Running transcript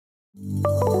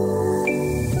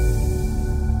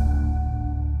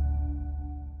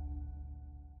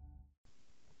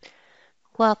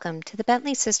Welcome to the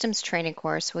Bentley Systems training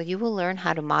course where you will learn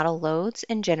how to model loads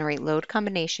and generate load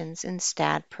combinations in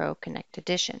STAAD.Pro Connect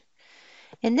Edition.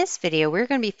 In this video, we're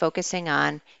going to be focusing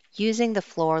on using the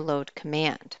floor load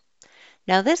command.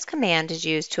 Now this command is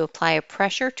used to apply a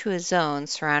pressure to a zone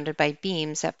surrounded by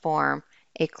beams that form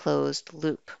a closed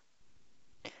loop.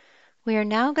 We are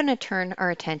now going to turn our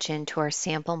attention to our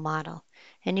sample model,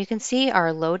 and you can see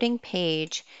our loading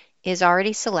page is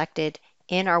already selected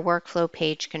in our workflow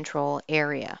page control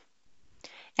area.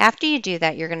 After you do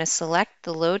that, you're going to select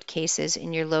the load cases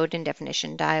in your load and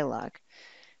definition dialog.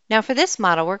 Now for this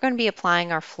model, we're going to be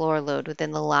applying our floor load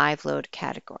within the live load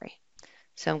category.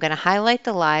 So I'm going to highlight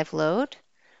the live load.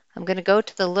 I'm going to go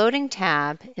to the loading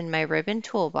tab in my ribbon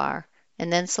toolbar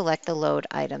and then select the load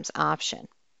items option.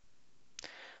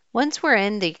 Once we're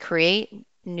in the create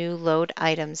new load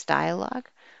items dialog,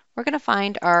 we're going to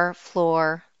find our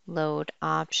floor load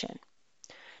option.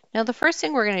 Now the first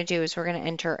thing we're going to do is we're going to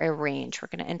enter a range. We're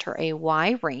going to enter a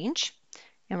Y range,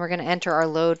 and we're going to enter our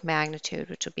load magnitude,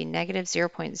 which will be negative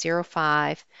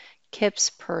 0.05 kips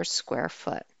per square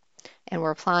foot. And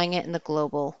we're applying it in the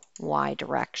global Y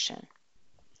direction.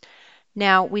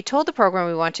 Now we told the program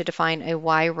we want to define a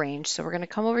Y range, so we're going to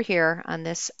come over here on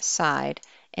this side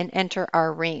and enter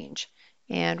our range.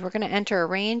 And we're going to enter a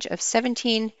range of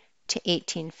 17 to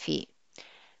 18 feet.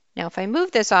 Now if I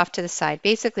move this off to the side,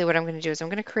 basically what I'm going to do is I'm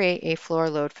going to create a floor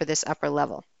load for this upper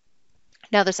level.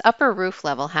 Now this upper roof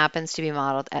level happens to be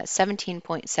modeled at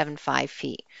 17.75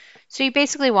 feet. So you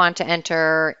basically want to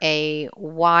enter a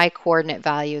Y coordinate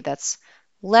value that's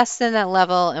less than that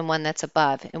level and one that's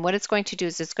above. And what it's going to do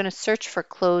is it's going to search for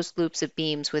closed loops of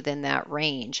beams within that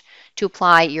range to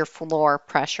apply your floor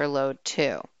pressure load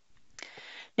to.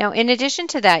 Now, in addition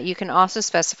to that, you can also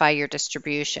specify your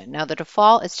distribution. Now, the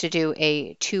default is to do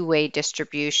a two-way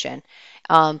distribution,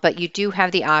 but you do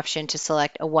have the option to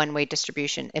select a one-way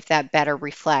distribution if that better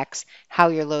reflects how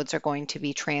your loads are going to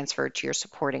be transferred to your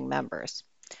supporting members.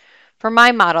 For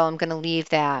my model, I'm going to leave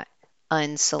that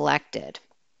unselected.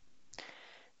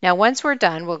 Now, once we're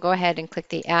done, we'll go ahead and click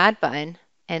the Add button,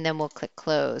 and then we'll click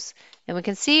Close. And we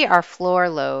can see our floor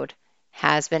load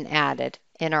has been added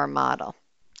in our model.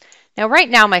 Now right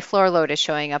now my floor load is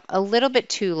showing up a little bit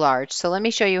too large, so let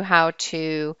me show you how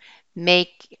to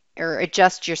make or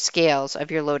adjust your scales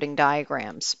of your loading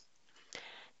diagrams.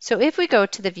 So if we go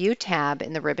to the View tab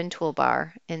in the ribbon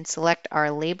toolbar and select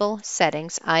our Label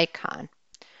Settings icon,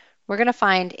 we're going to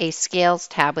find a Scales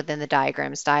tab within the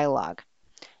Diagrams dialog.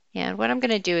 And what I'm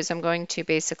going to do is I'm going to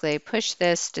basically push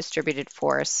this distributed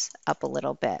force up a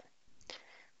little bit.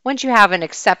 Once you have an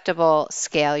acceptable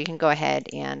scale, you can go ahead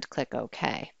and click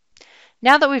OK.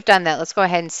 Now that we've done that, let's go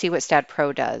ahead and see what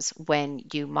STAAD.Pro does when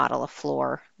you model a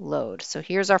floor load. So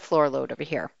here's our floor load over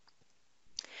here.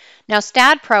 Now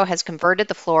STAAD.Pro has converted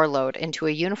the floor load into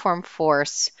a uniform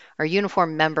force or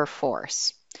uniform member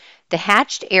force. The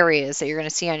hatched areas that you're going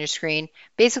to see on your screen,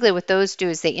 basically what those do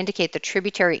is they indicate the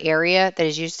tributary area that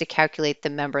is used to calculate the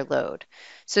member load.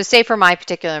 So say for my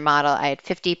particular model, I had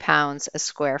 50 pounds a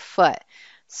square foot.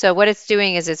 So what it's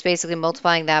doing is it's basically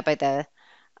multiplying that by the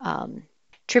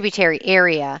tributary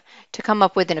area to come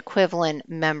up with an equivalent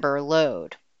member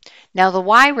load. Now the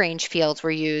Y range fields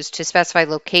were used to specify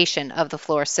location of the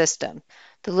floor system.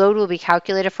 The load will be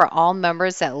calculated for all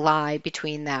members that lie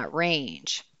between that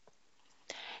range.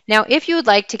 Now if you would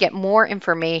like to get more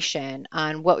information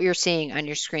on what you're seeing on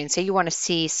your screen, say you want to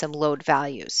see some load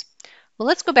values. Well,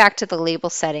 let's go back to the label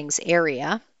settings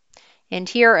area, and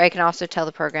here I can also tell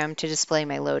the program to display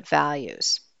my load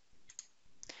values.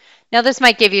 Now this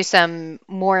might give you some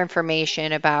more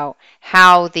information about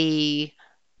how the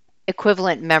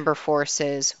equivalent member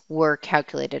forces were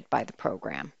calculated by the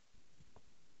program.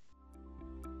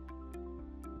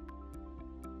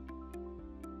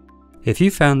 If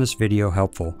you found this video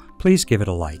helpful, please give it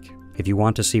a like. If you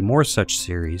want to see more such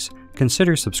series,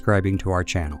 consider subscribing to our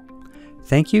channel.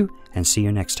 Thank you, and see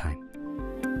you next time.